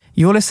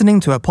You're listening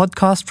to a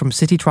podcast from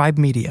City Tribe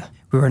Media.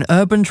 We're an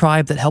urban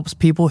tribe that helps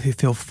people who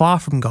feel far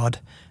from God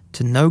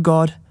to know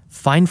God,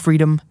 find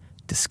freedom,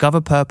 discover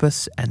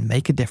purpose, and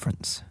make a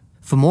difference.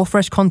 For more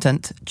fresh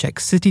content, check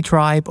City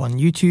Tribe on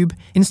YouTube,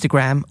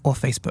 Instagram, or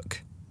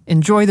Facebook.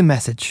 Enjoy the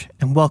message,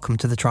 and welcome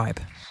to the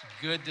tribe.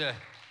 Good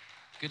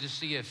to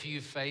see a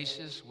few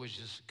faces, which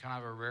is kind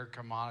of a rare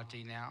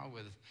commodity now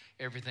with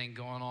everything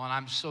going on.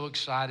 I'm so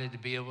excited to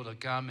be able to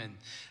come and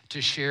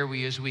to share with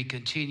you as we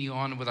continue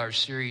on with our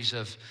series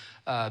of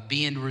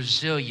being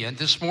resilient.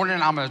 This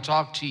morning, I'm going to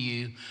talk to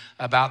you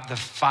about the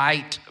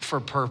fight for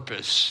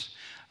purpose.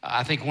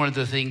 I think one of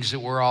the things that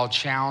we're all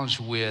challenged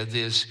with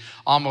is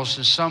almost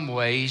in some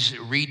ways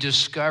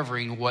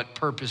rediscovering what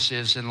purpose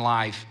is in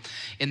life.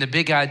 And the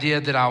big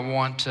idea that I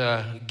want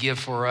to give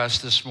for us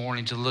this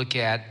morning to look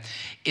at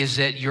is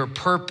that your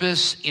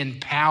purpose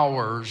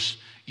empowers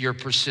your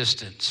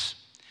persistence.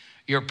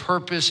 Your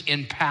purpose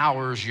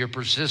empowers your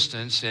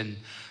persistence. And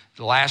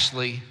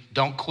lastly,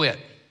 don't quit.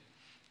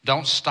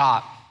 Don't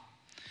stop.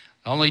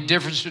 The only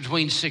difference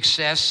between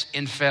success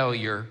and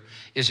failure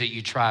is that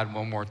you tried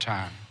one more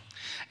time.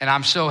 And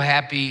I'm so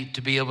happy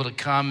to be able to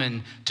come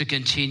and to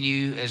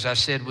continue, as I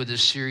said, with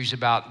this series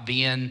about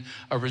being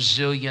a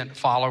resilient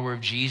follower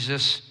of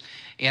Jesus.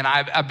 And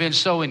I've been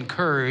so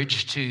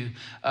encouraged to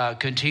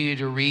continue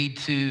to read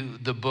through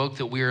the book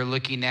that we are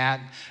looking at,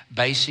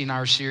 basing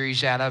our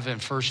series out of in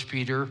 1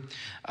 Peter.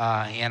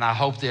 And I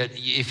hope that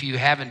if you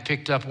haven't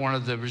picked up one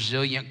of the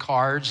resilient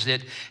cards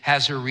that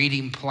has a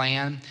reading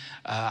plan,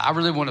 I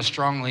really want to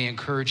strongly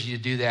encourage you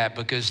to do that,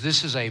 because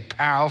this is a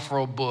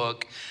powerful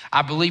book,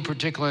 I believe,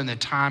 particularly in the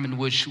time in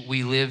which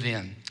we live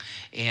in.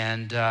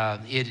 And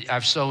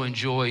I've so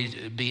enjoyed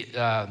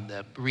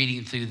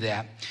reading through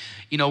that.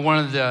 You know, one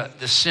of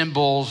the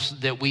symbols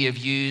that we have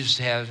used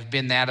have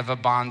been that of a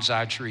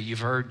bonsai tree. You've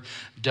heard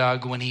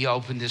Doug, when he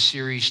opened this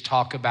series,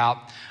 talk about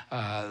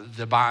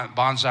the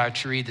bonsai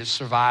tree that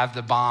survived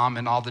the bomb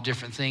and all the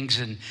different things.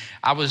 And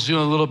I was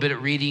doing a little bit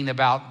of reading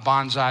about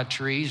bonsai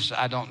trees.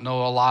 I don't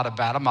know a lot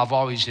about them. I've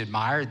always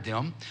admired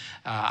them.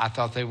 I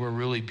thought they were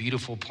really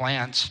beautiful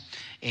plants.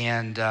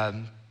 And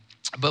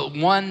but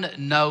one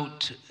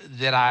note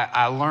that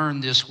I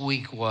learned this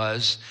week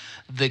was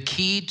the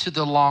key to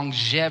the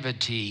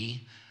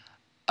longevity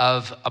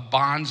of a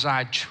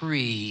bonsai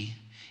tree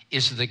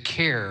is the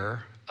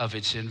care of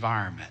its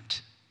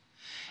environment.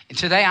 And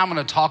today I'm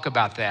going to talk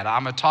about that.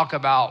 I'm going to talk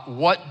about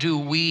what do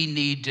we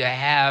need to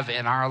have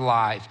in our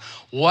life?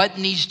 What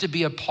needs to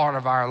be a part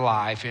of our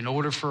life in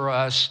order for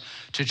us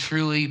to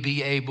truly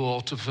be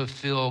able to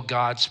fulfill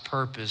God's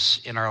purpose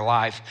in our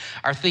life?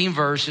 Our theme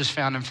verse is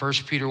found in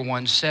 1 Peter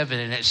 1:7,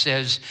 and it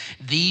says,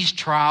 "These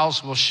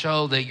trials will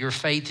show that your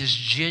faith is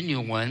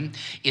genuine.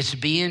 It's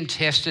being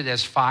tested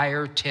as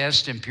fire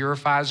tests and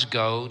purifies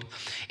gold.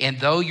 And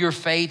though your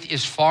faith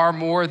is far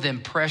more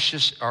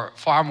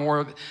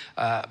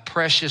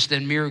precious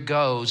than mere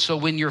gold, so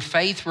when your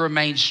faith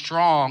remains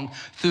strong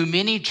through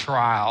many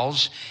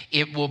trials,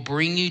 it will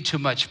bring you to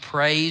much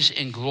praise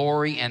and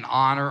glory and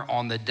honor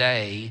on the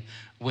day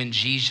when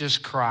Jesus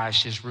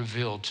Christ is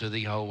revealed to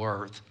the whole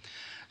earth."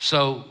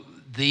 So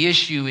the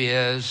issue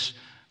is,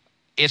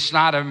 it's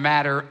not a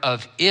matter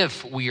of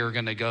if we are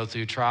going to go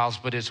through trials,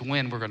 but it's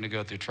when we're going to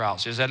go through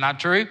trials. Is that not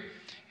true?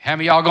 How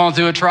many of y'all going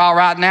through a trial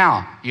right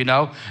now? You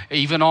know,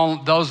 even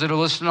on those that are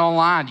listening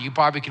online, you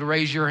probably could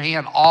raise your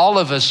hand. All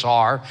of us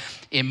are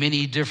in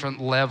many different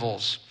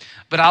levels.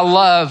 But I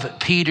love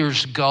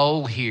Peter's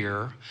goal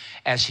here.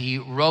 As he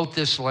wrote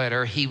this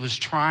letter, he was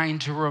trying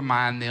to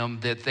remind them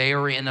that they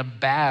are in a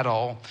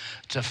battle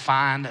to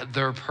find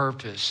their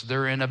purpose.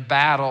 They're in a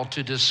battle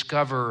to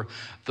discover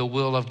the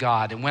will of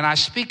God. And when I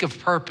speak of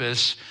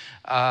purpose,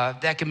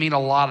 that can mean a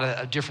lot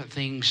of different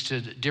things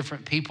to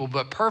different people,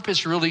 but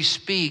purpose really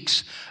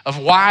speaks of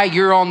why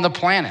you're on the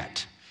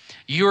planet.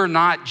 You're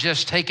not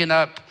just taking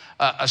up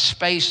a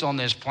space on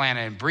this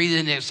planet and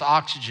breathing its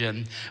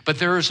oxygen, but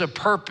there is a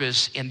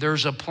purpose and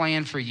there's a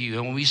plan for you.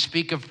 And when we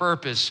speak of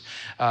purpose,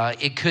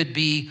 it could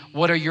be,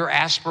 what are your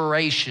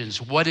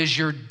aspirations? What is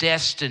your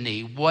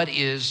destiny? What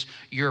is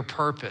your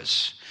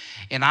purpose?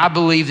 And I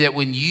believe that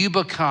when you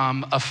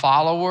become a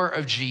follower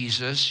of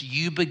Jesus,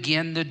 you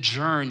begin the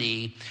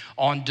journey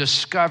on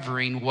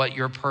discovering what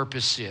your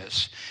purpose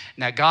is.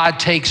 Now, God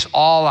takes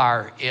all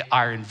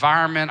our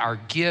environment, our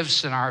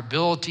gifts, and our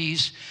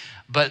abilities,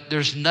 but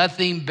there's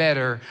nothing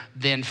better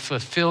than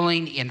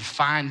fulfilling and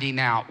finding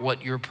out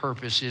what your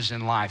purpose is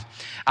in life.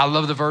 I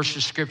love the verse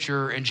of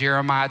scripture in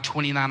Jeremiah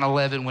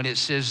 29:11 when it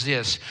says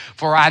this,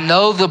 "For I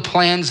know the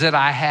plans that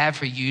I have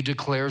for you,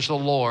 declares the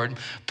Lord,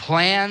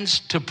 plans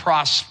to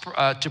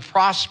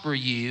prosper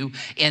you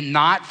and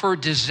not for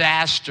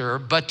disaster,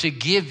 but to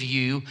give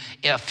you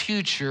a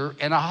future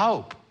and a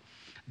hope."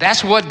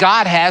 That's what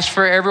God has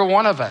for every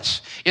one of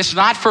us. It's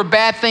not for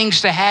bad things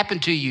to happen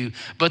to you,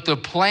 but the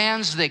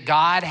plans that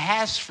God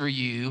has for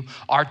you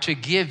are to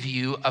give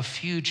you a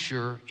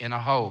future and a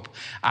hope.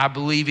 I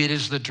believe it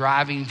is the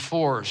driving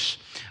force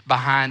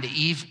behind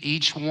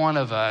each one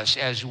of us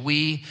as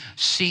we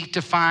seek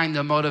to find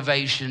the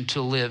motivation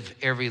to live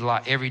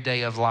every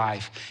day of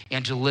life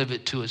and to live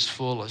it to its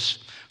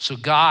fullest. So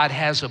God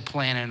has a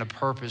plan and a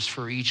purpose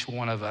for each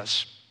one of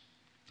us.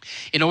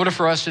 In order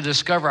for us to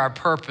discover our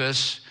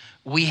purpose,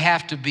 we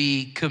have to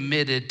be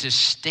committed to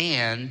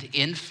stand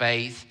in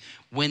faith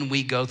when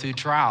we go through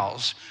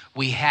trials.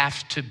 We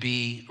have to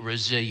be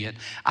resilient.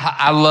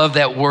 I love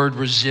that word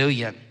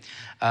resilient.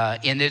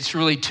 And it's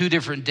really two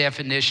different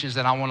definitions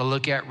that I want to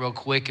look at real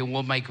quick, and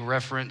we'll make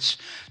reference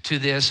to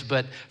this.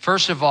 But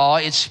first of all,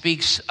 it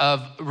speaks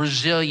of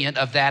resilient,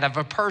 of that of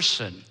a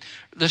person.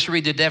 Let's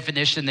read the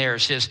definition there.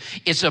 It says,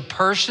 it's a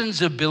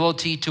person's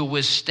ability to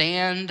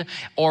withstand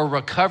or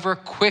recover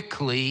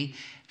quickly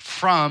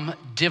from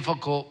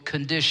difficult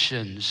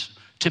conditions,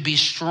 to be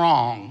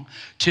strong,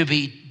 to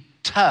be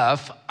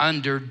tough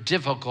under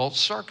difficult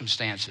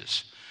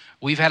circumstances.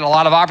 We've had a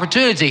lot of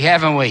opportunity,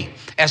 haven't we,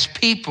 as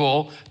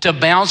people to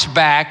bounce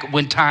back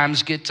when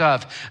times get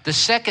tough. The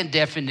second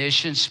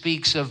definition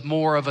speaks of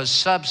more of a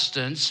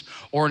substance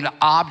or an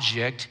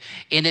object,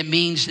 and it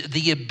means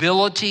the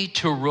ability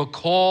to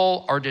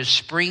recoil or to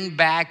spring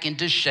back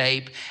into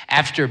shape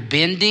after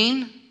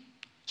bending,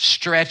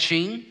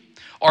 stretching,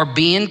 or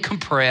being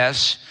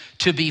compressed,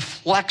 to be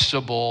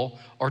flexible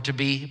or to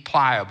be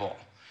pliable.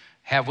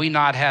 Have we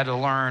not had to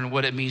learn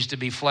what it means to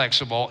be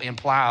flexible and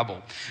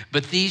pliable?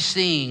 But these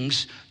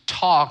things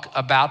talk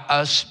about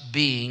us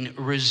being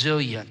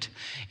resilient.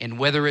 And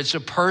whether it's a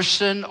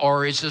person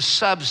or it's a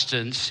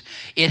substance,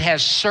 it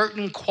has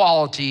certain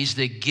qualities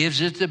that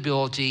gives it the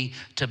ability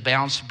to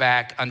bounce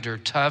back under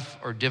tough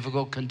or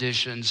difficult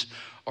conditions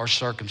or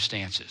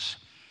circumstances.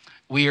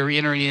 We are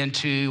entering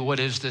into what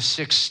is the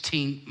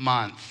 16th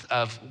month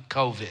of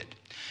COVID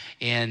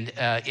and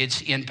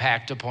its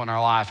impact upon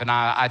our life. And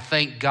I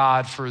thank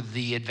God for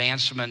the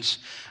advancements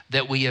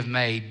that we have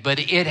made. But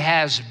it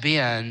has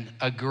been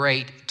a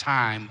great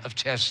time of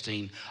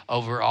testing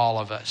over all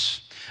of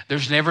us.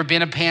 There's never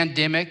been a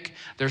pandemic.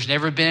 There's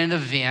never been an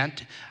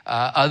event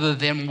other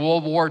than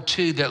World War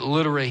II that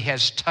literally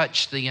has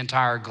touched the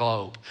entire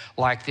globe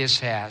like this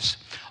has.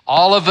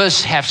 All of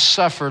us have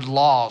suffered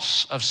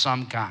loss of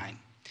some kind.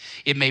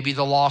 It may be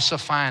the loss of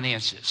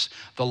finances,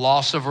 the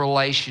loss of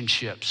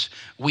relationships.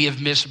 We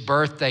have missed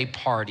birthday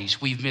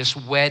parties. We've missed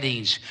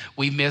weddings.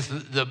 We've missed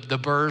the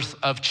birth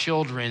of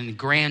children,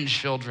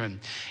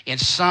 grandchildren. And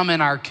some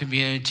in our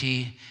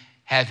community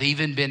have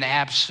even been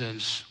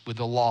absent with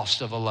the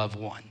loss of a loved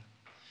one.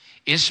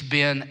 It's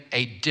been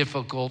a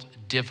difficult,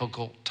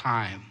 difficult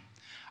time.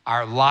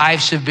 Our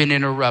lives have been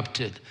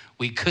interrupted.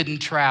 We couldn't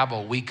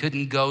travel. We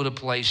couldn't go to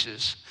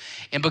places.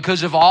 And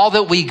because of all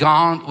that we've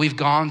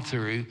gone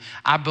through,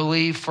 I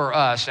believe for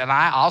us, and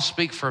I'll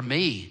speak for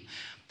me,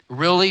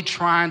 really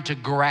trying to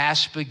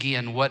grasp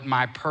again what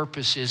my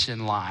purpose is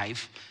in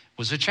life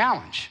was a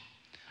challenge.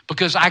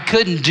 Because I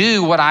couldn't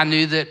do what I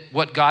knew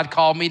what God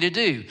called me to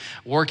do.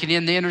 Working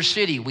in the inner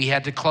city, we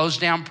had to close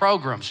down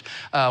programs.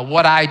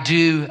 What I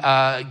do,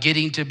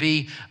 getting to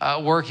be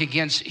work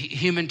against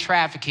human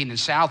trafficking in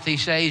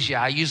Southeast Asia.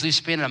 I usually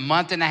spend a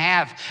month and a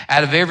half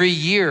out of every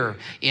year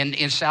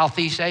in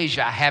Southeast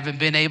Asia. I haven't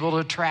been able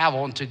to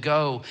travel and to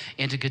go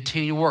and to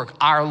continue work.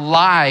 Our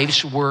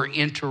lives were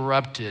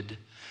interrupted.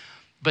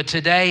 But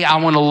today I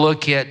want to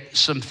look at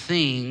some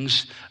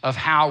things of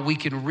how we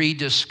can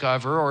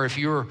rediscover, or if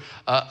you're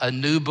a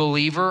new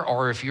believer,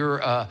 or if you're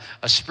a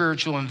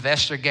spiritual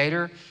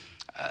investigator,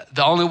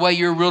 the only way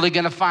you're really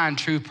going to find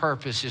true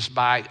purpose is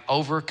by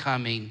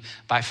overcoming,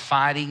 by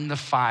fighting the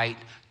fight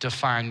to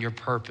find your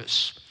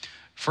purpose.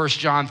 1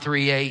 John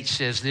 3:8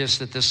 says this,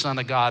 that the Son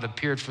of God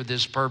appeared for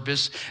this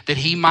purpose, that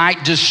he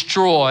might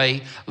destroy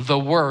the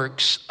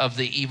works of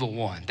the evil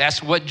one.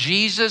 That's what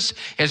Jesus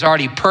has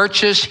already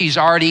purchased. He's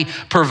already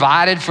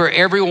provided for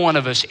every one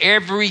of us,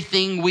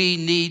 everything we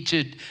need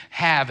to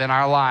have in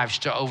our lives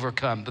to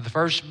overcome. But the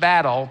first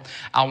battle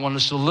I want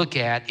us to look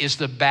at is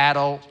the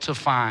battle to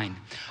find.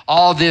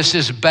 All this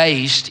is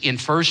based in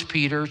 1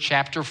 Peter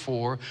chapter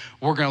 4.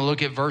 We're going to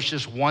look at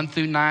verses 1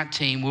 through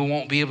 19. We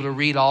won't be able to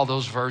read all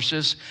those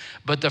verses.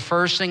 But the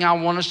first thing I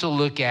want us to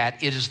look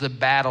at is the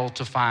battle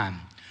to find.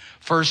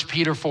 1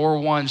 Peter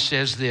 4:1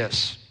 says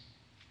this,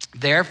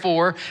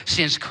 therefore,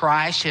 since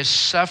Christ has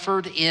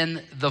suffered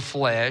in the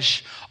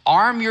flesh,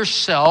 arm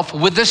yourself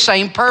with the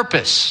same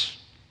purpose.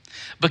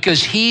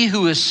 Because he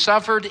who has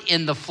suffered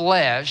in the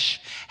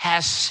flesh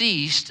has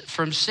ceased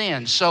from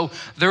sin. So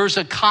there's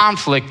a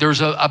conflict,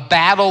 there's a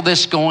battle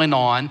that's going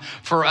on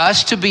for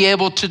us to be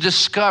able to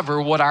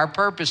discover what our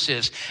purpose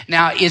is.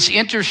 Now, it's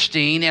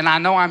interesting, and I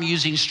know I'm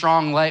using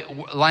strong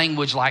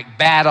language like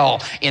battle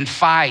and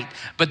fight,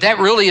 but that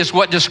really is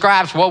what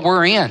describes what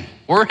we're in.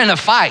 We're in a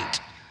fight.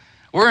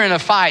 We're in a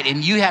fight,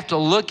 and you have to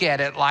look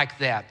at it like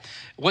that.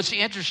 What's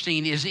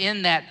interesting is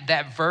in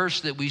that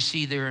verse that we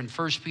see there in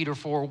 1 Peter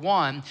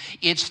 4:1,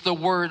 it's the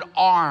word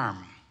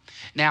arm.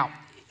 Now,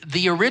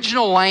 the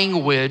original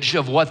language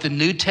of what the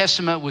New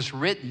Testament was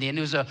written in,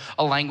 it was a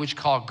language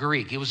called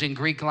Greek. It was in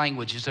Greek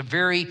language. It's a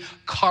very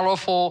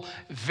colorful,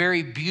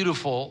 very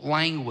beautiful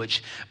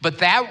language. But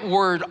that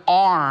word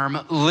arm,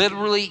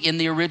 literally in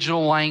the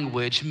original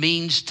language,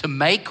 means to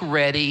make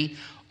ready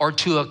or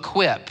to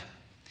equip.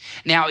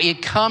 Now,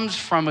 it comes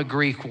from a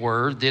Greek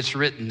word that's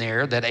written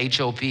there, that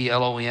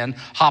H-O-P-L-O-N,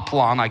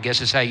 hoplon, I guess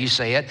is how you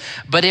say it.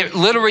 But it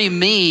literally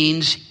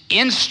means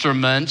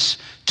instruments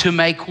to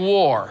make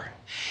war.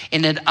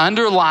 And it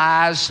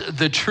underlies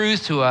the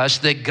truth to us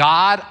that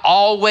God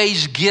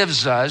always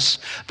gives us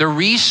the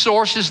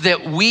resources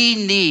that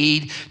we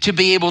need to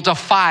be able to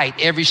fight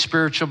every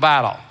spiritual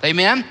battle.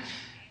 Amen?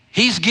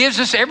 He gives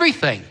us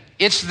everything.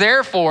 It's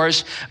there for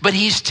us, but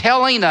he's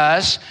telling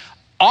us,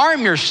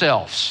 arm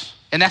yourselves.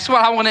 And that's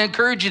what I want to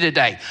encourage you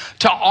today,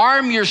 to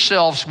arm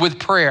yourselves with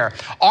prayer.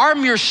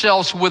 Arm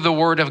yourselves with the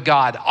word of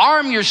God.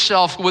 Arm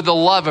yourself with the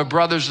love of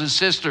brothers and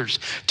sisters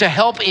to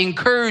help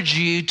encourage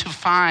you to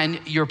find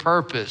your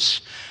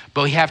purpose.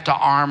 But we have to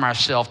arm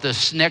ourselves.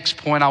 This next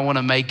point I want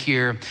to make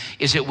here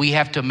is that we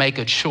have to make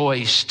a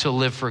choice to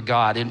live for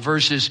God. In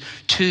verses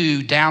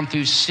 2 down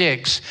through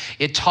 6,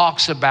 it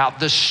talks about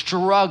the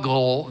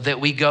struggle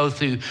that we go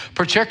through.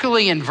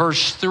 Particularly in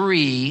verse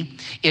 3,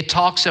 it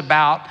talks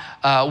about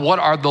what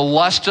are the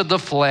lust of the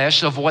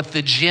flesh, of what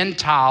the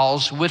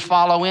Gentiles would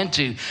follow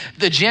into.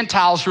 The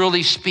Gentiles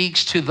really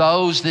speaks to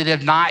those that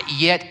have not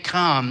yet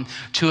come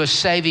to a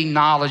saving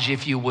knowledge,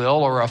 if you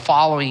will, or a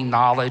following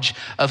knowledge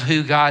of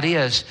who God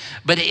is.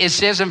 But it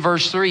says in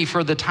verse 3,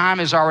 for the time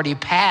is already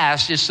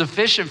past, it's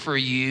sufficient for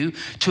you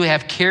to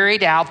have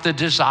carried out the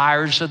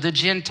desires of the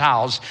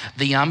Gentiles,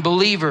 the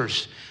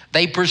unbelievers.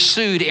 They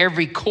pursued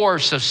every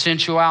course of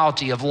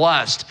sensuality, of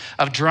lust,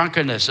 of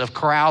drunkenness, of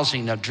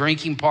carousing, of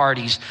drinking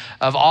parties,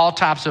 of all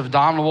types of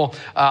abominable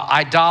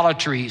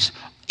idolatries.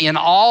 In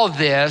all of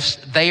this,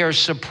 they are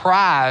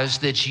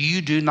surprised that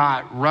you do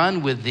not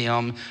run with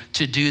them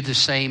to do the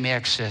same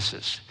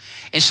excesses.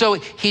 And so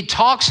he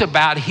talks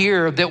about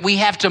here that we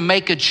have to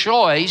make a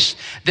choice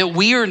that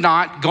we are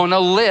not going to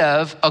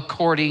live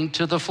according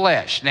to the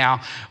flesh.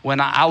 Now,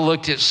 when I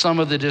looked at some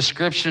of the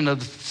description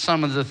of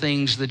some of the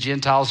things the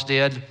Gentiles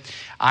did,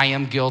 I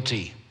am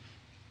guilty.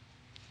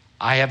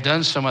 I have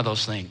done some of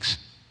those things.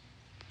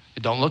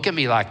 Don't look at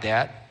me like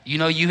that. You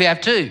know you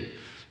have too.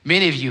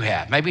 Many of you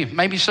have.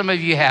 Maybe some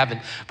of you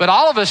haven't. But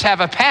all of us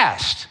have a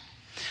past.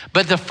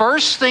 But the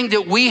first thing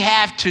that we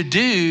have to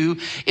do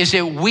is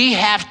that we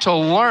have to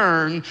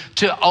learn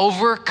to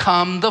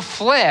overcome the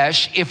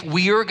flesh if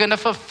we are going to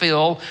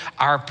fulfill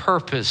our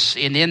purpose.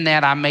 And in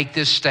that, I make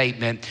this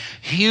statement: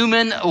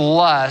 human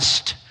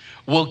lust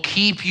will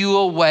keep you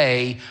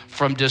away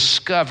from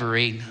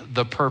discovering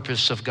the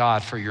purpose of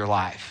God for your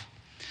life.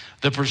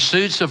 The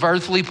pursuits of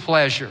earthly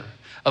pleasure,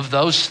 of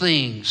those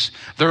things,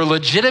 they're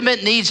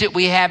legitimate needs that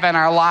we have in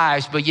our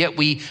lives, but yet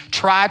we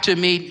try to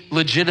meet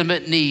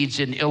legitimate needs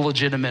in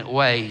illegitimate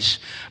ways.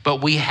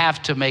 But we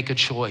have to make a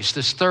choice.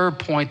 This third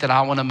point that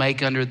I want to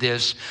make under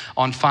this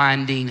on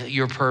finding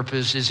your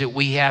purpose is that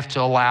we have to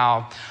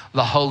allow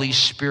the Holy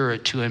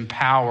Spirit to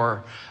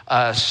empower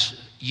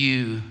us,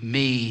 you,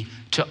 me,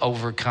 to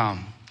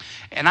overcome.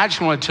 And I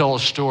just want to tell a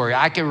story.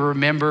 I can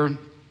remember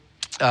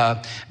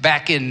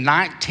back in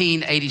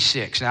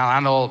 1986. Now, I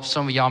know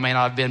some of y'all may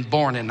not have been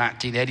born in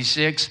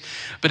 1986,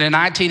 but in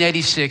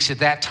 1986, at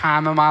that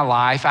time of my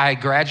life, I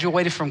had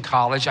graduated from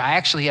college. I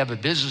actually have a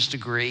business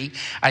degree.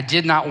 I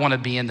did not want to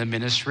be in the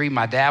ministry.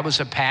 My dad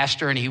was a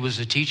pastor and he was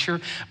a teacher,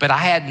 but I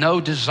had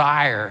no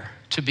desire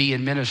to be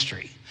in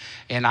ministry.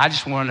 And I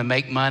just wanted to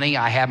make money.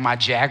 I had my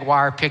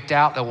Jaguar picked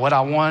out of what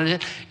I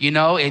wanted,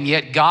 and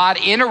yet God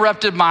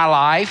interrupted my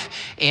life,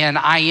 and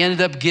I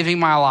ended up giving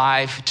my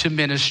life to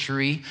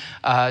ministry.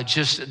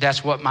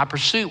 That's what my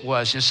pursuit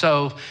was. And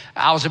so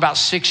I was about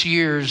 6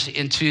 years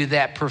into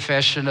that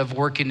profession of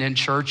working in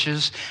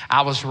churches.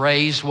 I was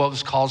raised what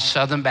was called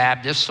Southern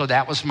Baptist, so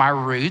that was my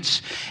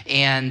roots.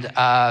 And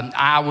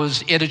I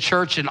was at a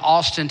church in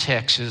Austin,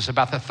 Texas,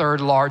 about the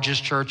third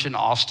largest church in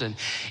Austin.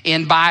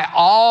 And by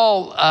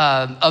all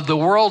of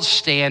the world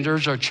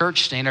standards, or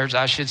church standards,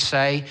 I should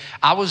say,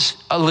 I was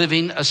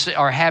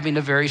having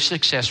a very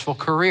successful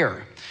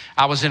career.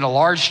 I was in a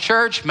large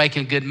church,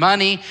 making good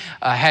money,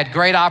 had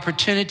great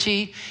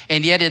opportunity,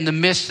 and yet in the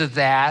midst of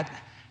that,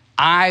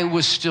 I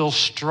was still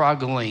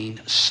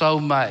struggling so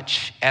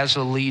much as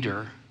a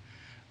leader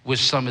with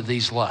some of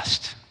these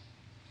lusts.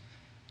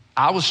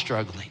 I was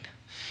struggling.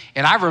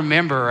 And I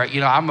remember,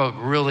 I'm a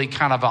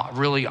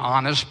really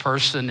honest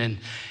person,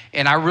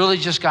 and I really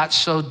just got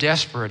so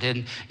desperate.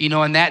 And,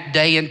 in that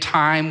day and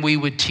time, we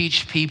would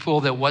teach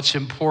people that what's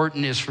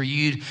important is for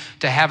you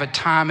to have a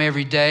time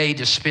every day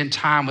to spend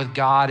time with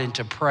God and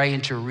to pray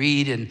and to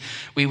read. And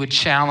we would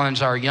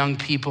challenge our young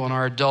people and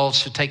our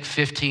adults to take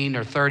 15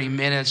 or 30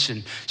 minutes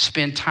and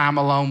spend time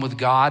alone with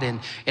God.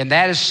 And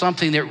that is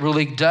something that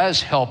really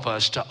does help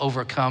us to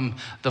overcome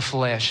the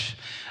flesh.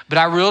 But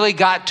I really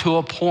got to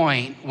a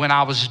point when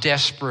I was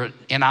desperate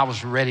and I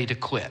was ready to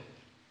quit.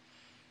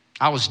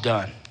 I was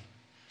done.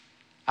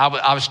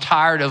 I was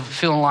tired of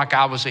feeling like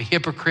I was a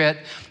hypocrite.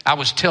 I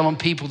was telling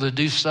people to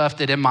do stuff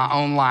that in my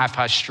own life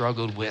I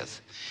struggled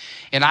with.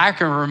 And I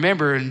can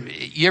remember, and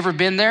you ever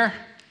been there?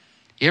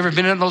 You ever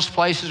been in those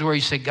places where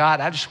you say, God,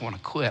 I just want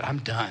to quit. I'm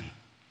done.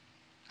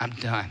 I'm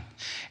done.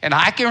 And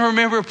I can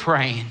remember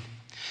praying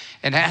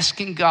and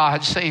asking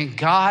God, saying,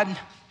 God,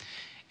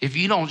 if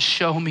you don't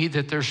show me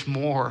that there's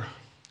more,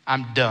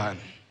 I'm done.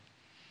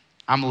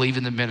 I'm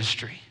leaving the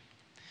ministry.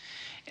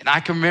 And I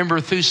can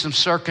remember through some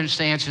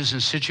circumstances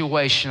and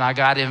situation, I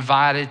got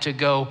invited to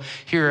go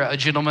hear a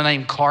gentleman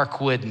named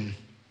Clark Wooden.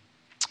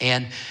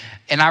 And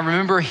I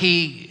remember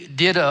he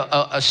did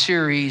a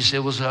series.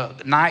 It was a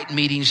night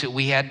meetings that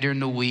we had during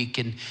the week.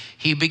 And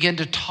he began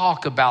to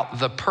talk about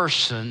the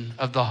person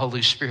of the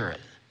Holy Spirit.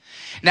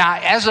 Now,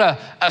 as a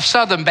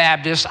Southern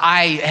Baptist,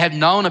 I had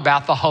known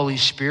about the Holy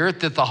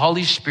Spirit, that the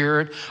Holy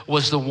Spirit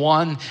was the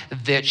one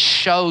that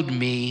showed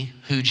me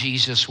who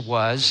Jesus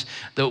was.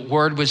 The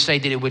word would say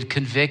that it would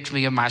convict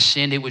me of my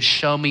sin. It would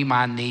show me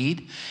my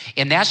need.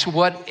 And that's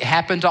what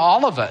happened to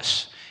all of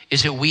us,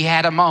 is that we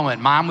had a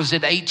moment. Mine was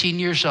at 18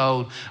 years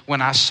old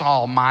when I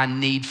saw my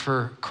need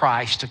for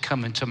Christ to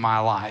come into my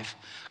life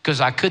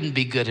because I couldn't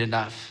be good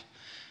enough.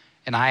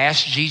 And I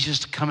asked Jesus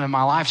to come in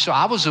my life. So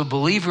I was a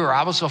believer.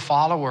 I was a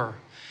follower.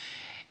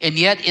 And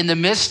yet in the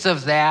midst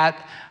of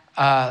that,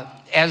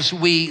 as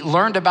we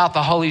learned about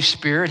the Holy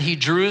Spirit, he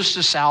drew us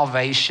to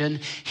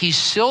salvation. He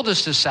sealed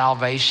us to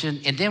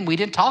salvation. And then we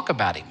didn't talk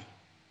about him.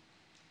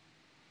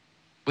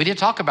 We didn't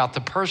talk about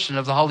the person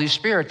of the Holy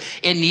Spirit.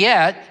 And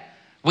yet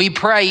we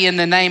pray in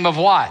the name of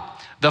what?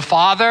 The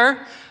Father,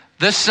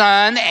 the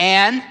Son,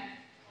 and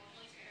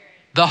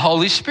the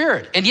Holy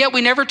Spirit. And yet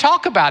we never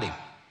talk about him.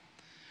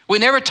 We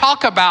never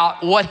talk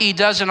about what he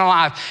does in our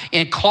life.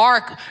 And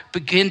Clark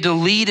began to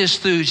lead us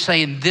through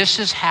saying, this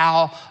is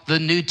how the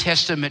New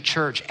Testament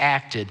church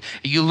acted.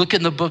 You look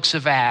in the books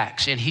of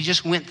Acts, and he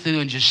just went through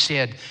and just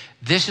said,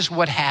 this is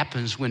what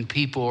happens when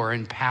people are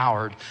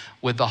empowered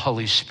with the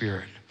Holy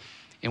Spirit.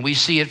 And we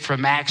see it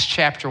from Acts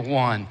chapter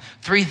 1,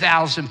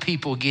 3,000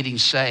 people getting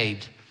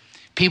saved.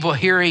 People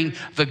hearing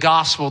the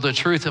gospel, the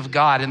truth of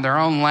God in their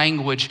own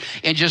language,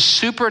 and just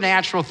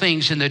supernatural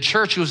things. And the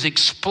church was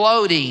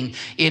exploding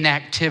in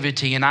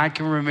activity. And I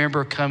can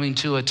remember coming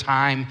to a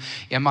time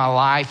in my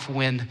life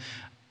when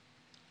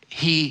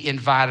he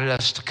invited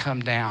us to come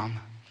down.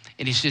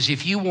 And he says,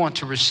 if you want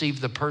to receive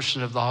the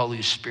person of the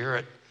Holy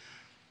Spirit,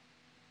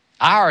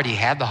 I already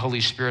had the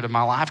Holy Spirit in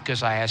my life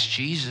because I asked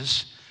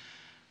Jesus.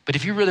 But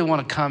if you really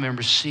want to come and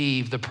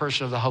receive the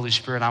person of the Holy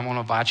Spirit, I want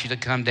to invite you to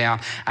come down.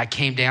 I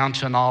came down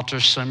to an altar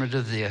similar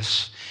to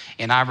this,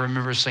 and I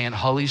remember saying,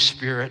 Holy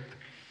Spirit,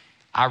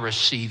 I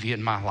receive you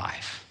in my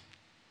life.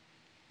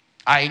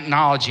 I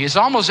acknowledge you. It's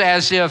almost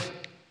as if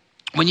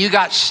when you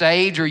got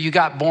saved or you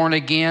got born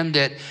again,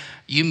 that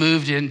you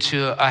moved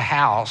into a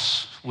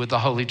house with the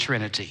Holy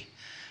Trinity,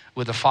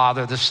 with the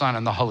Father, the Son,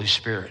 and the Holy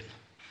Spirit.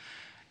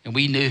 And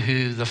we knew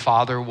who the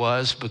Father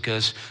was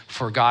because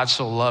for God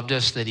so loved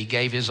us that he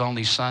gave his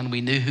only Son.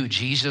 We knew who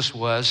Jesus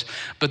was.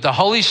 But the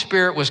Holy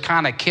Spirit was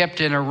kind of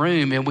kept in a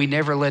room and we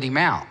never let him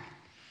out.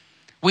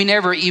 We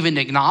never even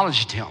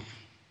acknowledged him.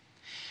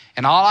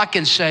 And all I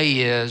can say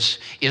is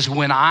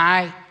when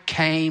I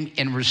came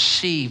and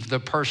received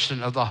the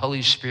person of the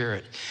Holy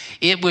Spirit,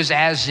 it was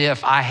as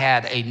if I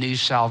had a new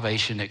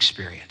salvation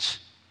experience.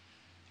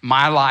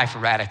 My life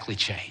radically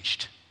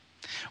changed.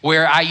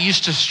 Where I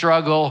used to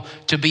struggle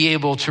to be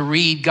able to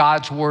read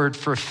God's word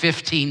for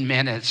 15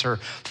 minutes or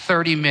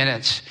 30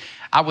 minutes,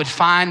 I would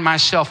find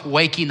myself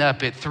waking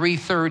up at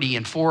 3:30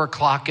 and 4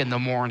 o'clock in the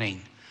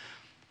morning.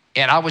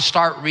 And I would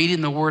start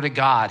reading the word of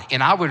God.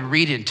 And I would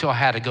read it until I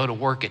had to go to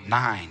work at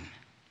 9.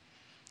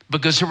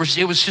 Because it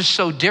was just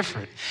so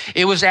different.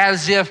 It was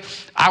as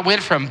if I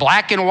went from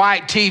black and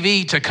white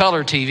TV to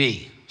color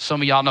TV.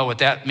 Some of y'all know what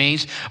that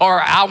means.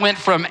 Or I went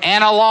from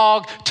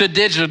analog to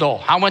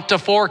digital. I went to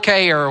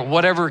 4K or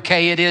whatever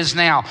K it is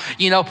now.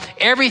 You know,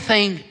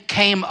 everything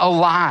came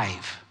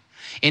alive.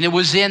 And it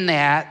was in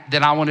that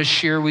I want to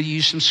share with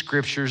you some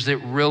scriptures that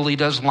really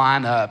does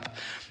line up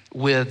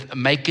with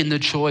making the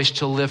choice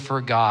to live for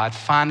God,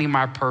 finding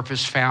my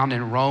purpose found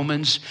in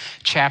Romans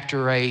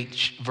chapter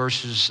 8,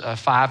 verses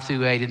 5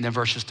 through 8, and then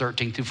verses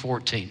 13 through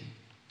 14.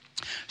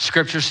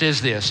 Scripture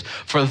says this,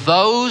 for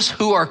those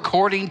who are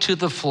according to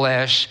the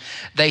flesh,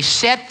 they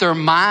set their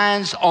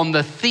minds on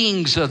the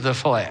things of the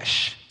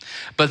flesh.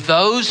 But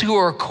those who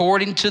are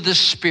according to the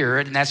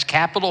Spirit, and that's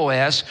capital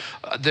S,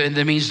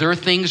 that means their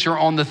things are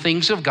on the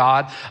things of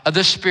God, of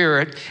the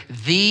Spirit,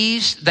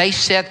 they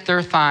set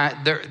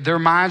their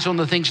minds on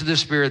the things of the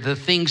Spirit, the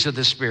things of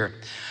the Spirit.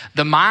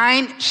 The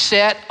mind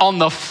set on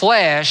the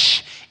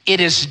flesh,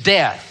 it is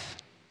death.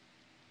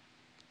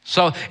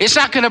 So it's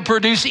not going to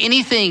produce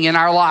anything in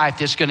our life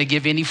that's going to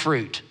give any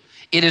fruit.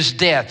 It is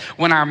death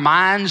when our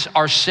minds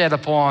are set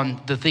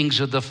upon the things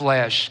of the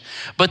flesh.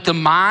 But the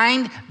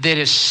mind that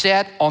is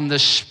set on the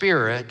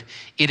Spirit,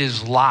 it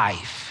is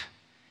life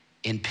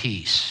and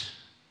peace.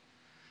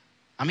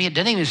 I mean, it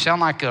doesn't even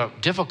sound like a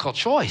difficult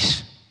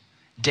choice.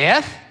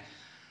 Death,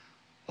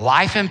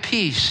 life and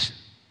peace.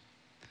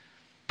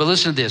 But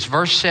listen to this.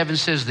 Verse 7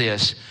 says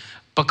this,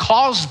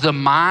 because the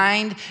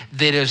mind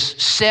that is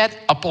set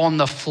upon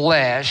the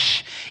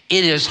flesh,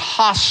 it is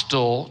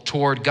hostile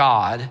toward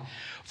God,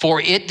 for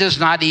it does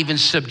not even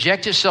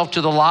subject itself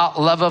to the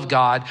love of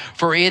God,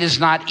 for it is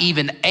not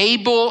even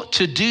able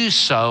to do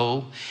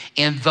so.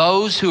 And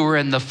those who are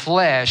in the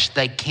flesh,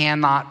 they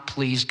cannot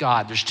please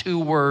God. There's two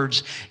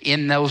words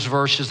in those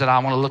verses that I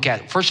want to look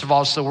at. First of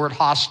all, it's the word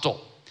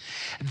hostile.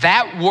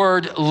 That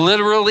word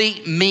literally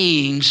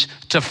means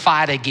to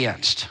fight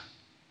against.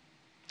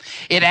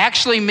 It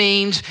actually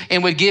means,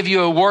 and would give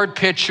you a word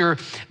picture,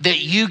 that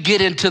you get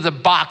into the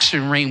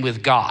boxing ring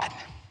with God.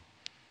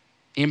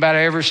 Anybody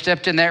ever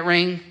stepped in that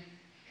ring?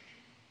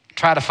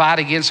 Try to fight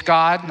against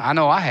God? I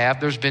know I have.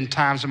 There's been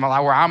times in my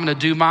life where I'm going to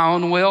do my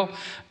own will.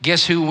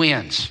 Guess who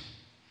wins?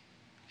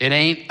 It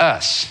ain't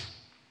us.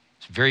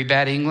 It's very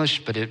bad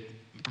English, but it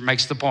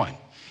makes the point.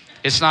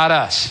 It's not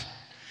us.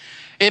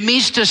 It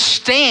means to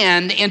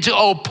stand and to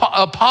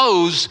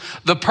oppose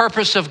the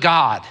purpose of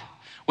God.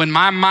 When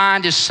my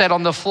mind is set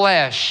on the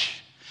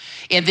flesh.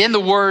 And then the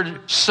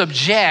word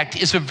subject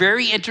is a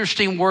very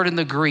interesting word in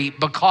the Greek,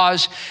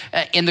 because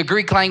in the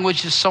Greek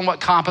language it's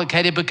somewhat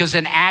complicated, because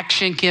an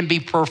action can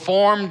be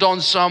performed on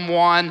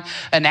someone,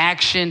 an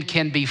action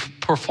can be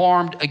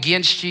performed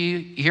against you.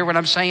 You hear what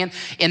I'm saying?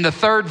 In the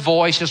third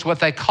voice is what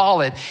they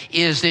call it,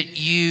 is that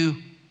you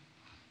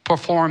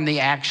perform the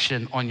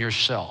action on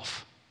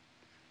yourself,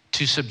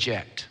 to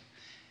subject.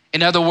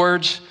 In other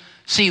words,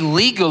 see,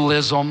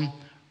 legalism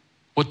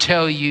will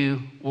tell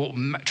you, will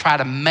try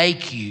to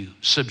make you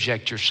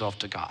subject yourself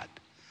to God.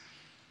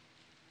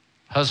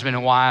 Husband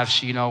and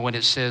wives, you know, when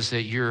it says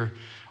that your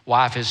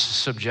wife is to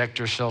subject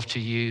herself to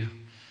you,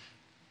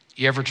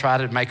 you ever try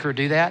to make her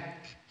do that?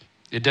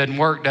 It doesn't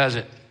work, does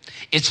it?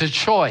 It's a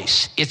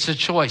choice. It's a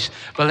choice.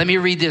 But let me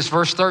read this,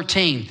 verse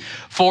 13.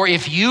 For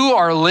if you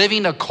are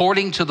living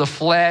according to the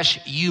flesh,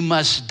 you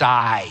must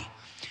die.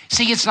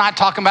 See, it's not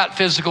talking about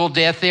physical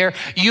death there.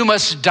 You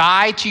must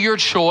die to your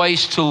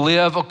choice to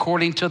live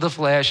according to the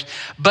flesh.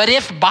 But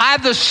if by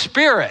the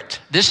Spirit,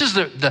 this is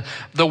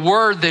the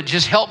word that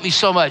just helped me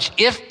so much.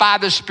 If by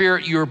the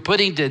Spirit you are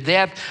putting to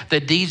death the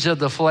deeds of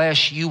the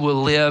flesh, you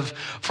will live.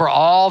 For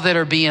all that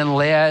are being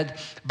led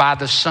by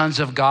the sons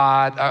of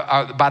God,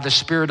 by the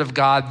Spirit of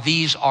God,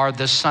 these are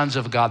the sons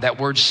of God. That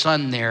word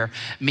son there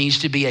means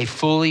to be a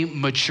fully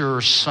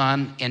mature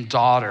son and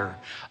daughter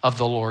of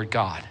the Lord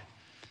God.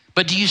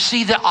 But do you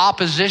see the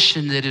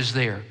opposition that is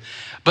there?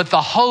 But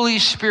the Holy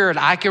Spirit,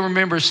 I can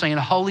remember saying,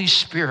 Holy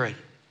Spirit,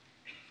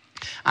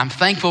 I'm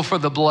thankful for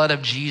the blood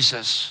of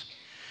Jesus.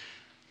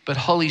 But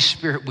Holy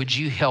Spirit, would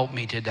you help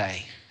me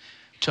today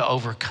to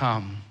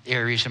overcome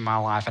areas in my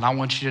life? And I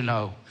want you to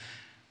know,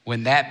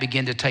 when that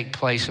began to take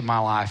place in my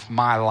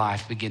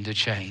life began to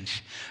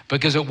change.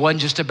 Because it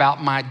wasn't just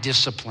about my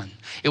discipline.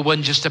 It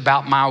wasn't just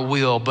about my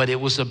will, but it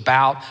was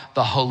about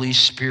the Holy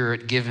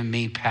Spirit giving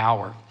me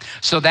power.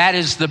 So that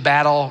is the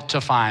battle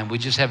to find. We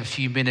just have a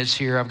few minutes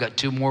here. I've got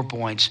 2 more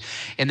points.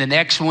 And the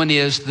next one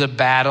is the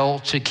battle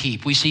to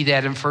keep. We see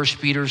that in 1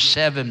 Peter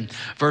 7,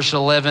 verse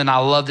 11. I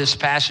love this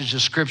passage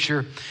of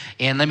scripture.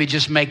 And let me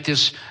just make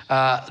this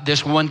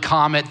one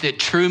comment, that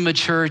true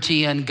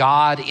maturity in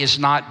God is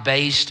not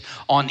based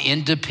on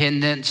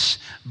independence,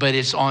 but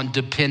it's on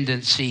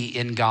dependency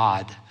in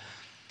God.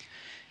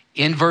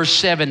 In verse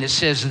 7, it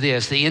says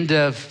this, the end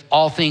of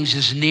all things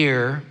is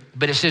near,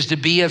 but it says to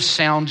be of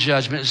sound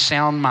judgment,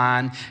 sound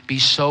mind, be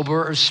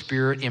sober of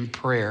spirit in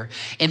prayer.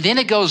 And then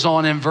it goes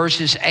on in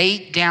verses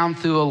 8 down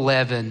through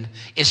 11,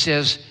 it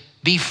says,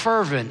 be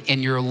fervent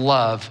in your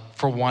love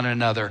for one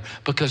another,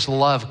 because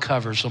love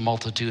covers a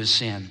multitude of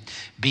sin.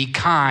 Be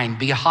kind,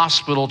 be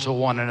hospitable to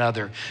one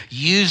another.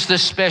 Use the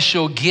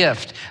special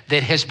gift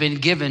that has been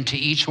given to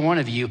each one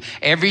of you.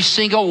 Every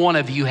single one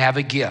of you have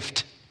a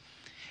gift.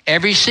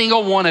 Every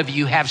single one of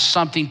you have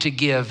something to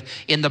give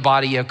in the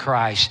body of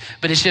Christ.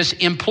 But it says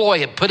employ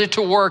it, put it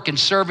to work in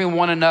serving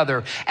one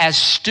another as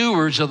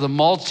stewards of the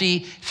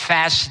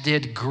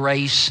multifaceted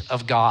grace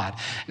of God.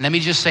 And let me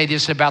just say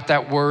this about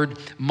that word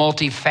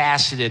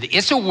multifaceted.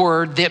 It's a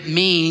word that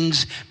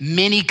means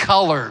many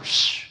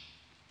colors.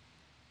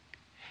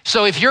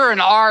 So if you're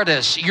an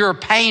artist, you're a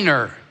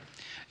painter,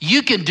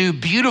 you can do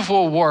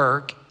beautiful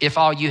work if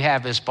all you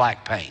have is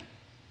black paint.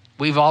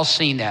 We've all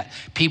seen that.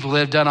 People that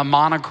have done a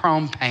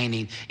monochrome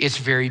painting, it's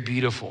very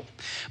beautiful.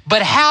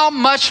 But how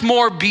much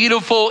more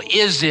beautiful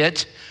is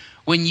it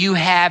when you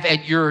have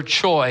at your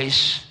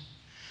choice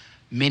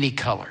many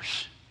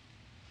colors?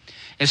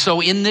 And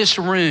so in this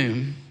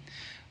room,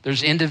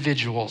 there's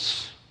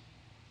individuals.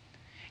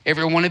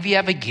 Every one of you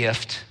have a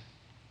gift.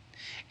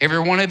 Every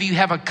one of you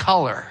have a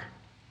color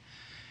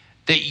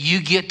that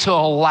you get to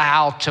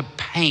allow to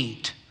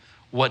paint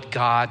what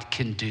God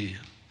can do.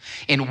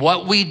 And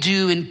what we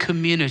do in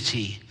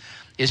community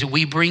is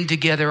we bring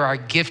together our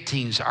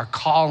giftings, our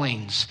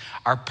callings,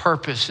 our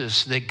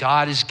purposes that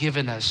God has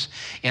given us.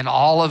 And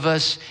all of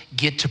us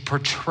get to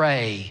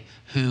portray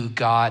who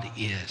God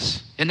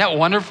is. Isn't that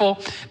wonderful?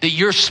 That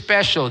you're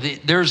special.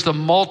 There's the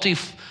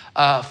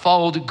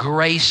fold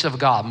grace of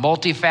God,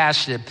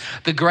 multifaceted.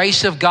 The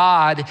grace of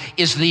God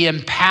is the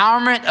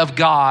empowerment of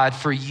God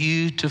for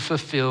you to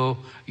fulfill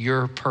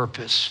your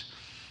purpose.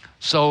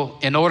 So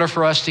in order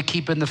for us to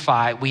keep in the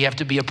fight, we have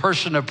to be a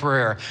person of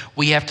prayer.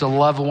 We have to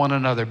love one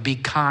another, be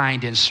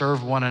kind and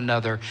serve one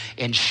another,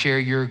 and share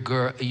your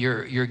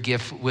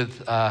gift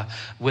with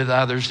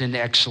others in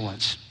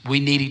excellence. We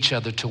need each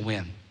other to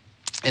win.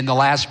 And the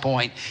last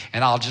point,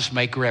 and I'll just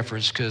make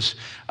reference because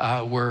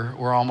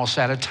we're almost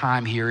out of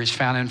time here, is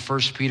found in 1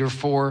 Peter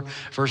 4,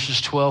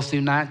 verses 12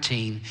 through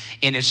 19,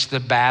 and it's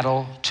the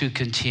battle to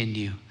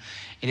continue.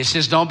 And it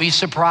says, don't be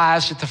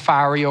surprised at the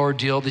fiery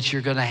ordeal that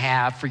you're going to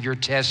have for your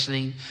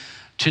testing.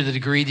 To the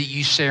degree that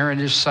you share in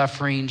his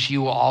sufferings,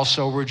 you will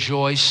also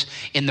rejoice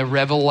in the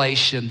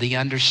revelation, the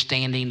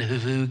understanding of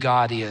who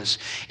God is.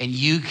 And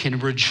you can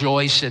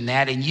rejoice in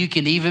that, and you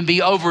can even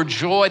be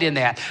overjoyed in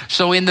that.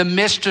 So in the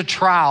midst of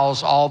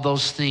trials, all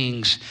those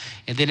things.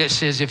 And then it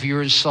says, if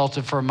you're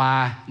insulted for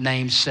my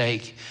name's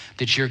sake,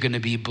 that you're going to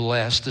be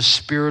blessed. The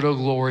Spirit of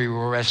glory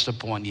will rest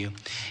upon you.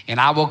 And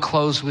I will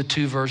close with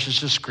 2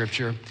 verses of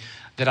scripture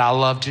that I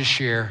love to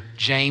share.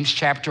 James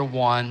chapter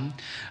 1,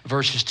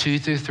 verses 2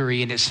 through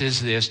 3, and it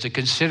says this: to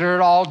consider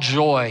it all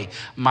joy,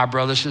 my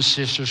brothers and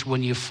sisters,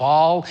 when you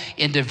fall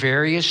into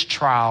various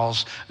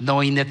trials,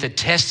 knowing that the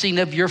testing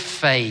of your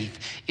faith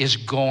is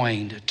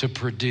going to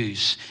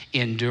produce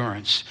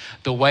endurance.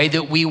 The way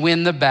that we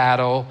win the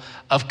battle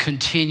of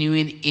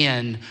continuing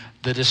in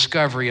the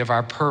discovery of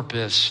our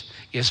purpose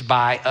is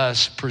by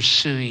us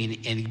pursuing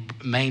and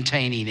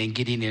maintaining and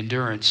getting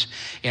endurance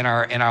in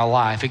our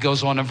life. It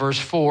goes on in verse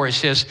 4. It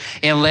says,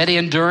 and let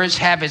endurance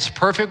have its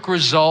perfect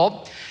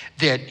result,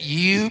 that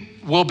you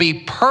will be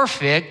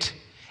perfect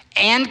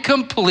and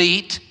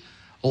complete,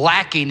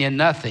 lacking in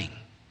nothing.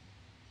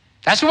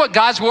 That's what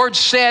God's word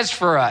says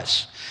for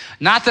us.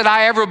 Not that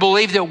I ever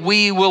believe that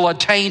we will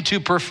attain to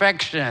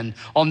perfection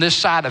on this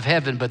side of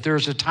heaven, but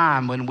there's a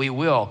time when we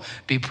will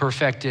be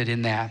perfected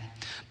in that.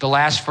 The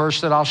last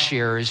verse that I'll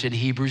share is in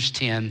Hebrews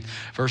 10,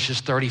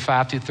 verses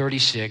 35 through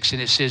 36.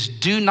 And it says,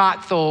 do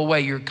not throw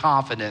away your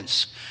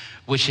confidence,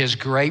 which has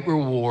great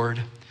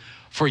reward,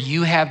 for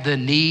you have the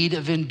need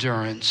of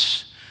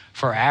endurance.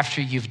 For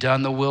after you've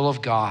done the will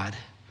of God,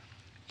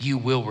 you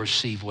will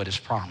receive what is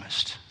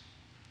promised.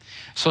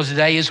 So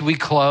today as we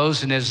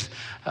close and as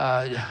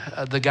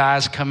the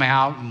guys come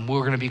out, and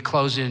we're going to be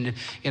closing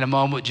in a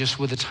moment just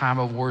with a time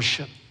of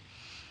worship,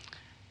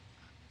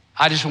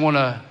 I just want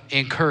to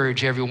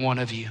encourage every one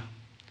of you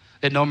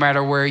that no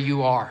matter where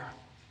you are,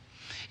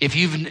 if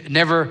you've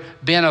never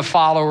been a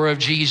follower of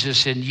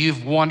Jesus and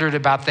you've wondered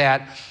about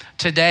that,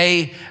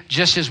 today,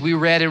 just as we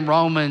read in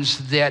Romans,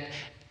 that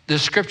the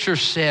scripture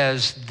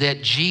says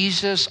that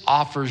Jesus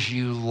offers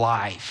you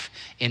life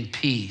and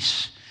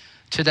peace.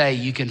 Today,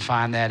 you can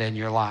find that in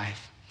your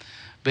life.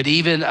 But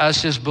even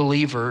us as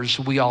believers,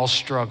 we all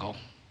struggle.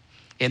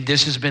 And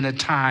this has been a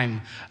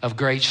time of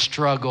great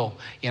struggle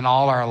in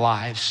all our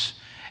lives.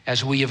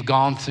 As we have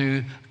gone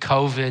through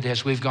COVID,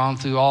 as we've gone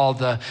through all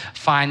the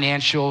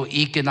financial,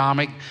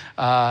 economic,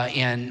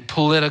 and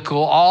political,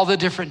 all the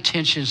different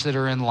tensions that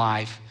are in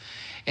life.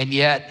 And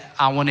yet,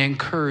 I want to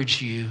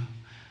encourage you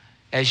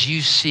as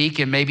you seek,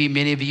 and maybe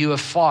many of you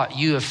have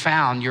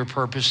found your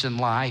purpose in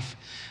life,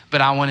 but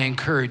I want to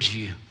encourage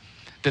you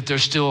that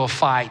there's still a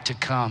fight to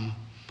come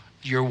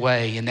your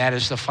way, and that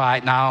is the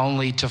fight not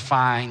only to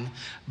find,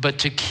 but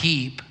to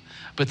keep,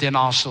 but then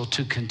also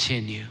to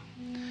continue.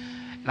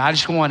 And I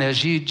just want,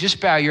 as you just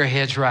bow your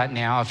heads right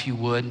now, if you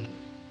would.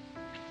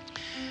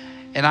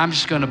 And I'm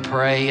just going to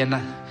pray, and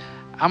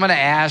I'm going to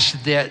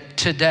ask that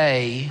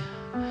today,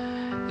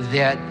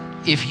 that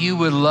if you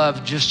would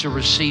love just to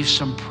receive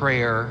some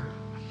prayer,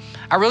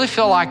 I really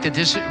feel like that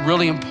this is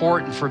really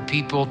important for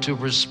people to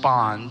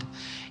respond.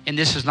 And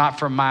this is not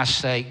for my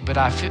sake, but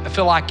I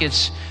feel like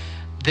it's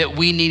that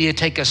we need to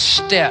take a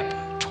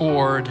step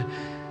toward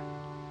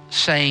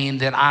saying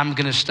that I'm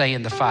going to stay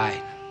in the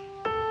fight.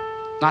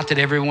 Not that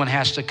everyone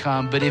has to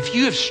come, but if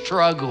you have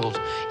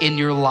struggled in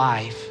your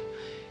life,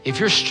 if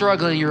you're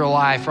struggling in your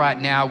life right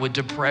now with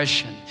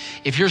depression,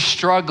 if you're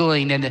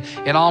struggling and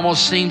it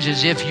almost seems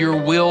as if your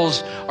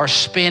wheels are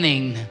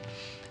spinning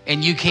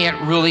and you can't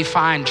really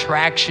find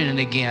traction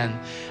again,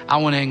 I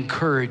want to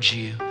encourage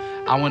you.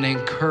 I want to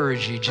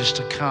encourage you just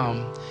to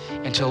come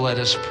and to let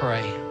us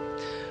pray.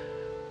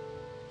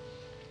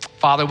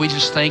 Father, we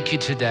just thank you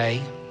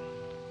today.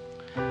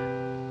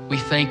 We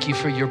thank you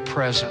for your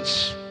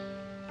presence.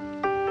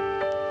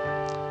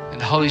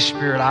 And Holy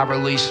Spirit, I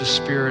release a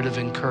spirit of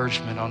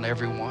encouragement on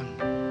everyone.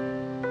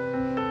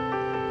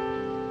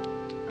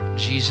 In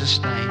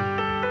Jesus' name.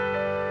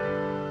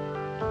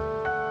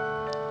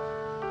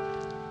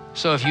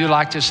 So if you'd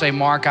like to say,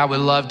 Mark, I would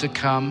love to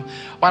come,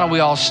 why don't we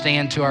all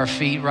stand to our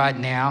feet right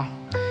now?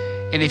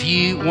 And if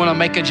you want to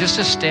make just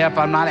a step,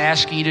 I'm not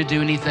asking you to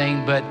do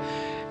anything, but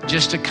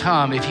just to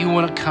come. If you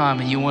want to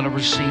come and you want to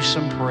receive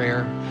some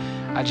prayer,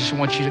 I just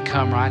want you to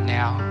come right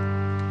now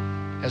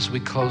as we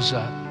close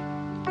up.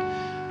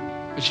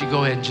 But you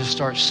go ahead and just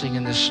start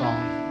singing this song.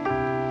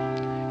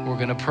 We're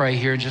going to pray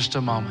here in just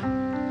a moment.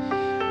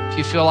 If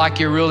you feel like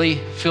you really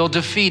feel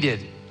defeated,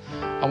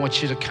 I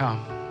want you to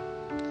come.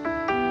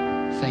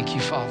 Thank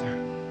you, Father.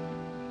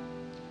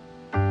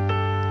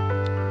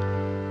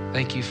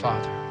 Thank you,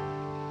 Father.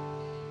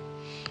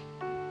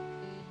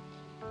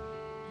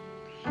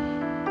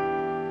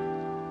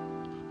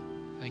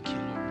 Thank you,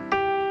 Lord.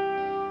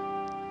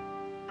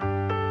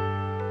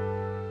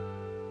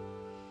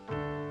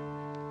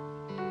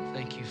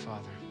 Thank you,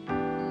 Father.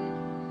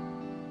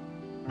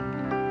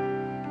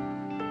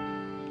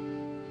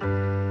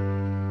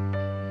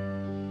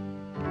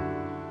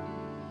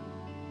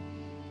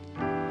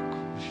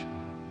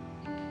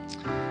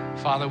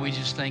 Father, we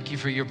just thank you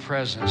for your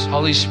presence.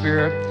 Holy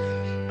Spirit,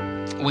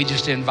 we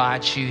just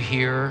invite you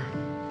here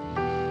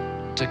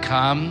to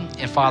come.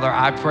 And Father,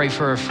 I pray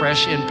for a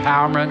fresh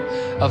empowerment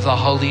of the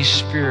Holy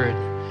Spirit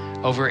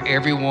over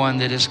everyone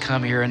that has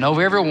come here and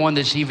over everyone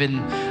that's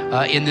even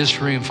in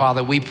this room.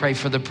 Father, we pray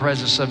for the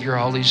presence of your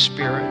Holy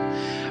Spirit.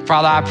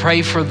 Father, I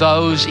pray for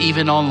those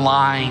even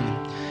online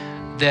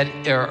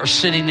that are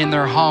sitting in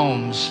their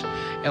homes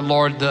and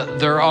Lord,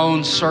 their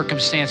own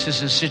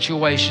circumstances and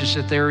situations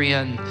that they're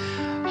in.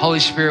 Holy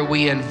Spirit,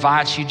 we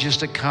invite you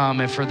just to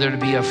come and for there to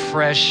be a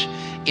fresh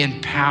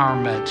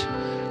empowerment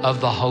of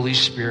the Holy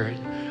Spirit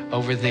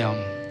over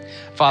them.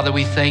 Father,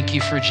 we thank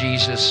you for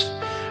Jesus.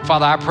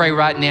 Father, I pray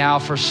right now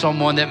for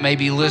someone that may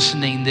be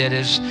listening that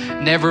has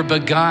never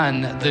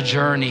begun the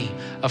journey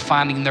of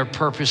finding their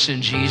purpose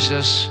in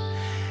Jesus.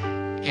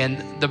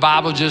 And the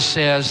Bible just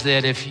says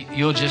that if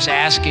you'll just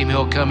ask him,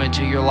 he'll come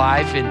into your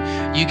life.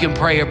 And you can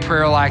pray a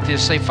prayer like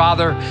this. Say,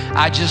 Father,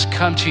 I just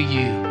come to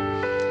you.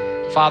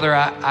 Father,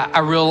 I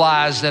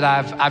realize that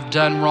I've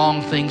done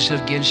wrong things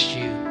against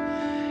you.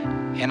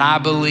 And I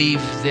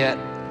believe that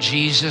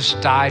Jesus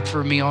died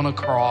for me on a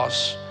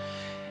cross.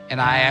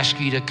 And I ask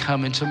you to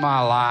come into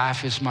my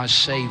life as my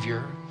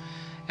Savior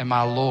and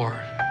my Lord.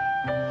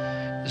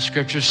 The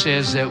scripture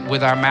says that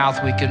with our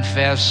mouth we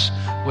confess,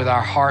 with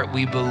our heart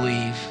we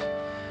believe,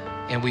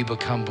 and we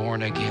become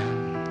born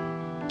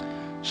again.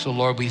 So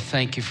Lord, we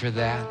thank you for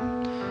that.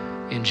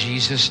 In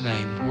Jesus'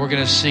 name. We're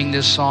going to sing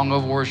this song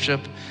of worship,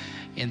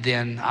 and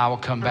then I will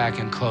come back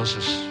and close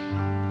us.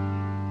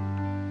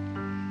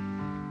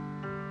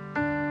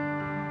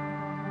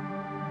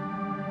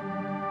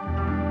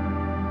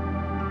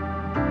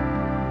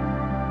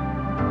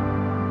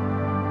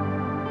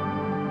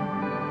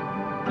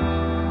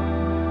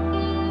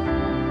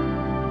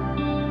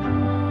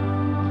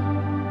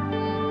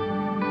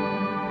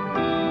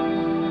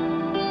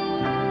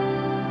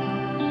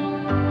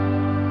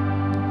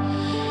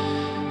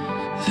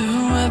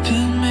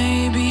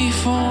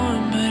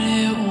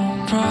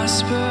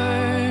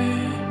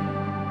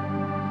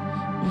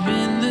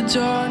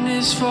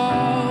 Darkness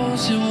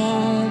falls, it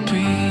won't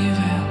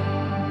prevail.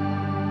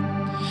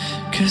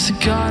 'Cause the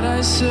God I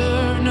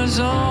serve knows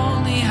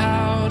only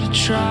how to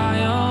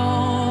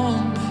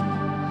triumph.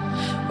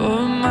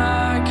 Oh,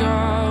 my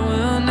God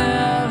will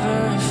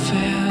never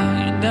fail.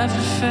 You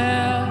never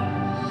fail.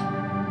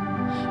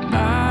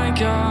 My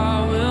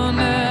God will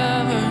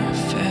never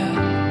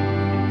fail.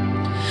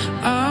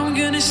 I'm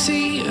gonna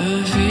see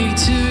a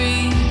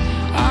victory.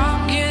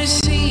 I'm gonna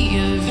see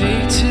a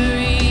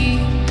victory.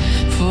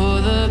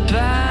 For the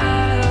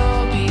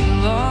battle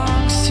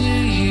belongs to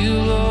you,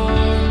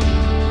 Lord.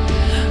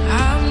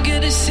 I'm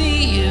gonna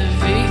see a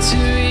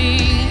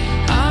victory.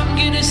 I'm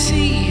gonna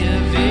see a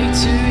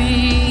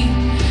victory.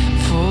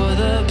 For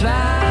the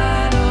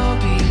battle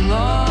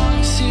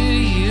belongs to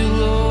you,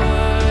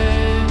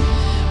 Lord.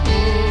 Oh,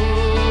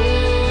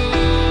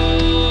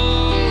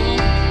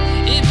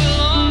 it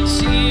belongs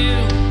to you.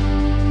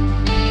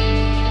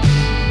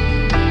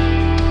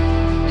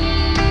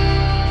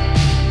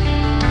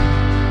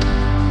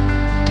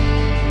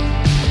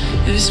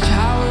 There's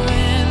power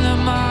in the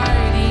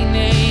mighty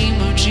name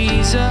of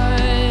Jesus,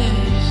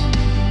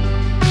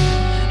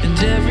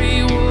 and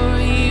every war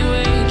he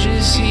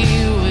wages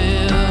he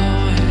will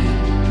win.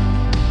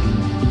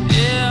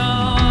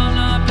 Yeah, I'm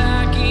not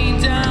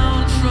backing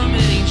down from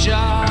any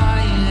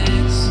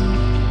giants.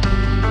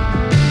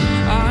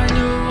 I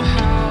know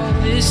how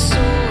this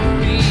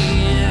story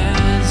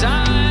ends.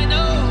 I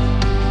know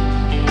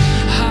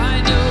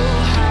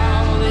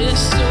how this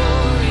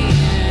story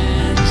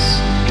ends.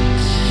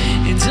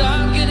 And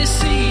I'm gonna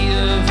see a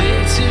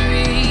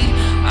victory.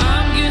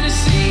 I'm gonna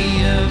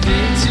see a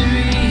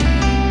victory.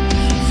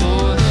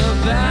 For the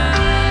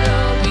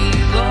battle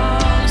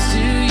belongs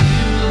to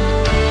you,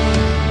 Lord.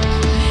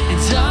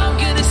 And I'm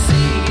gonna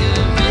see a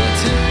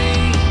victory.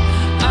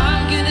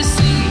 I'm gonna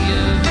see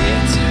a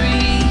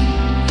victory.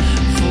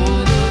 For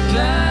the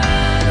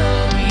battle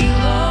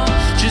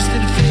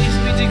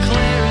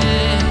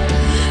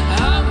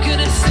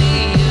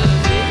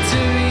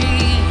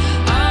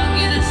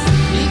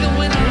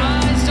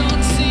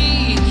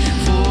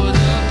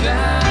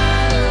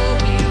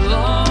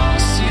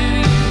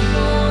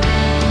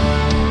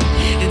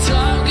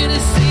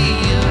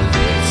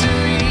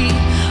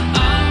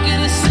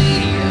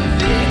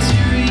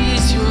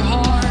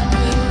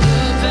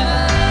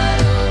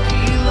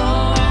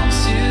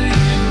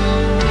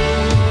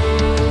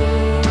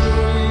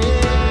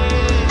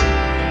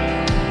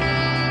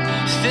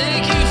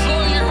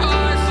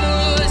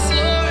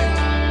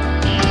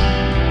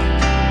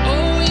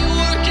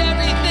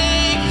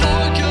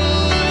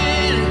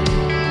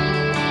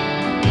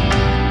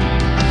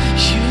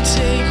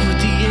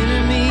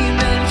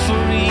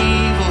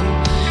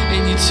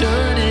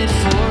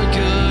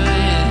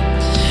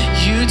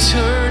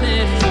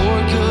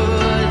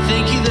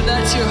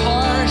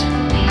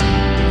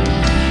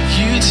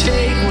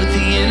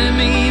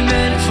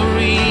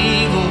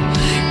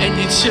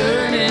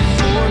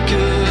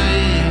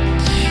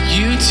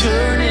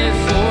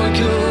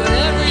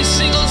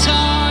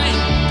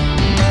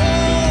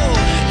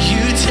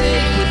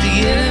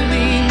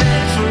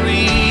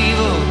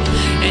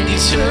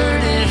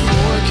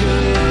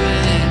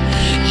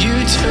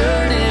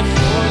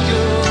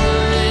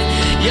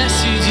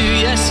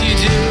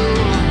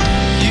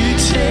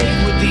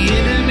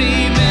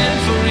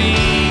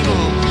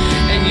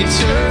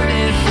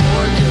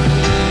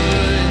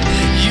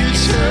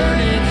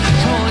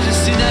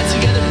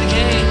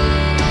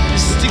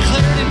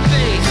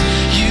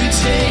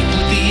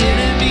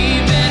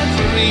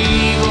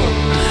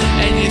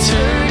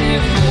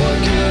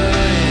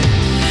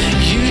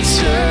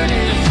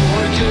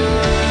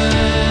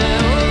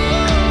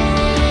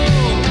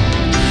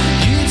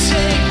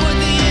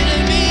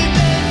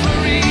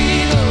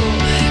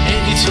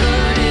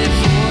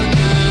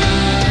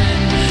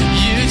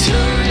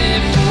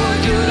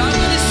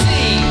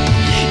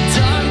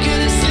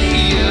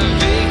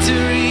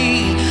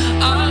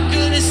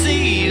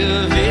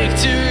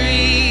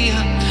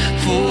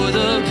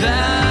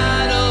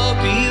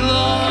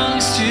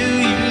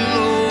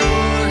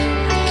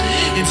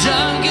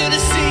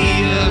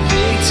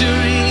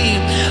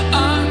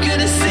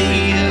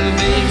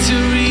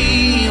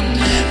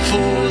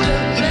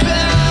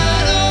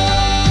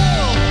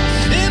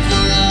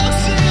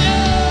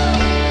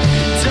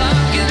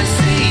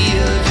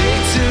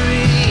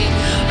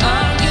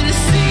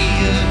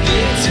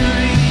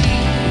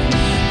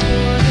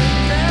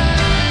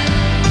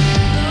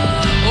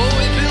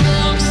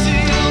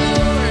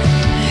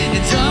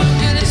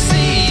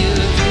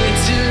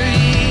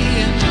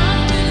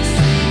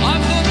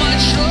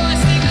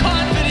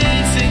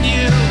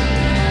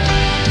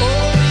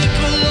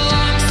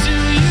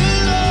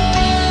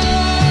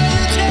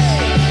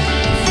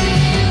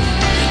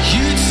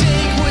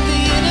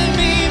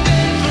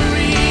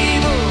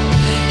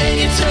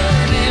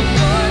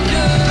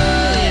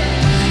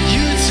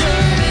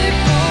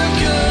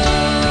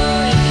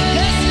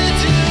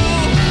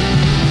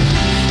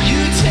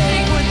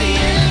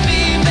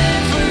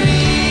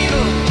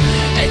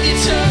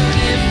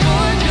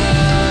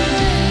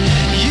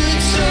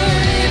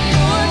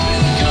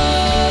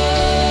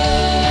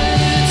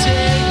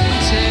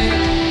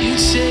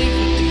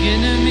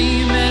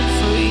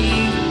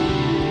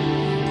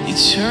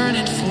turn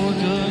it for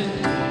good.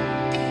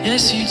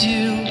 Yes, you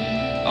do,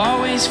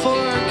 always for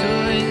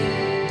good.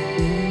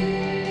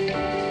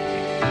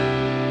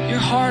 Your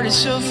heart is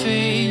so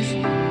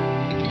faithful. Well,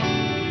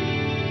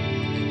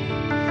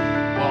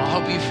 I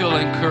hope you feel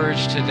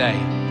encouraged today.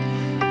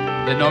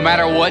 That no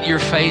matter what you're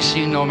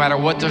facing, no matter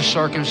what the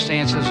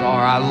circumstances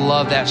are, I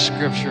love that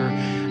scripture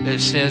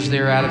that says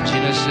there out of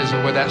Genesis,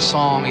 or where that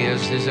song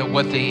is that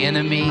what the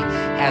enemy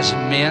has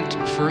meant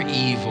for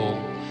evil,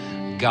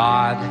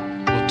 God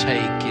will take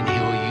and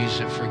he'll use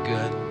it for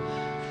good.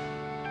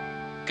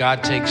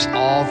 God takes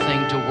all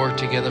things to work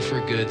together for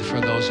good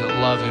for those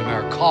that love him,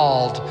 are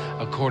called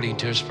according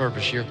to his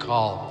purpose. You're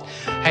called.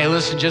 Hey,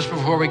 listen, just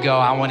before we go,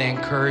 I want to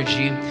encourage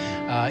you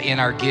in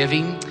our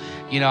giving.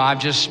 You know, I've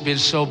just been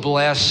so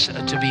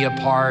blessed to be a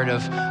part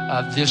of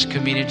this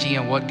community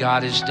and what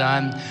God has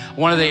done.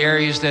 One of the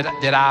areas that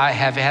I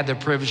have had the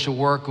privilege to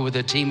work with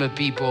a team of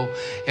people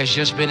has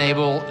just been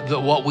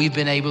what we've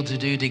been able to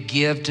do to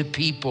give to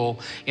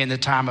people in the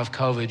time of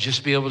COVID,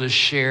 just be able to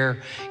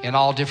share in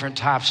all different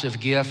types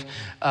of gift.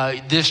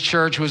 This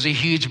church was a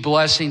huge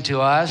blessing to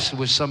us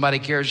with Somebody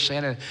Cares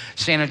San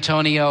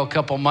Antonio a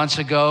couple months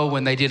ago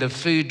when they did a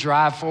food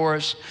drive for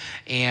us.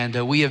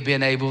 And we have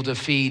been able to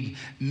feed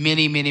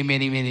many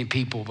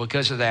people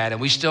because of that.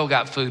 And we still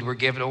got food we're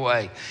giving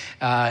away.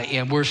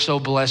 And we're so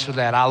blessed with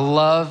that. I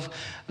love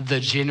the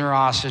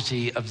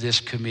generosity of this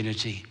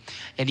community.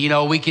 And, you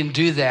know, we can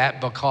do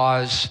that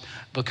because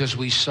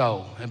we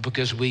sow and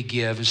because we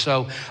give. And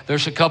so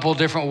there's a couple of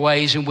different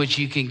ways in which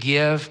you can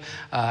give.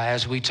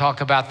 As we talk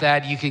about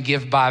that, you can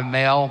give by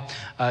mail.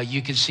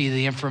 You can see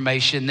the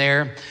information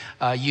there.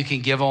 You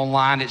can give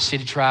online at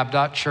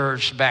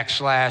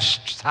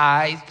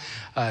citytribe.church/tithe.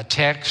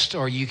 Text,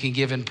 or you can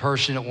give in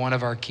person at one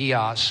of our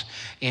kiosks.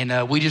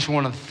 And we just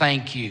want to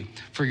thank you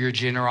for your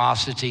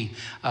generosity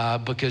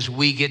because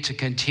we get to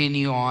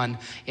continue on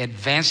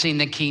advancing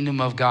the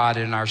kingdom of God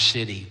in our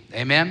city.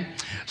 Amen.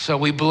 So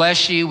we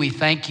bless you. We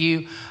thank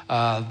you.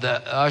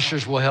 The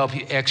ushers will help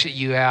you exit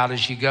you out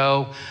as you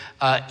go.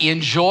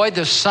 Enjoy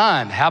the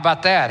sun. How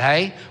about that,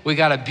 hey? We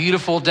got a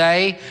beautiful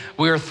day.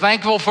 We are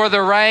thankful for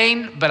the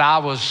rain, but I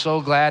was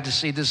so glad to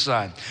see the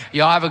sun.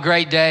 Y'all have a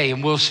great day,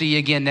 and we'll see you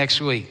again next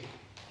week.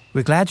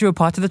 We're glad you were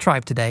part of the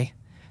tribe today.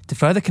 To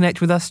further connect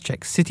with us,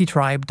 check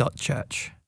citytribe.church.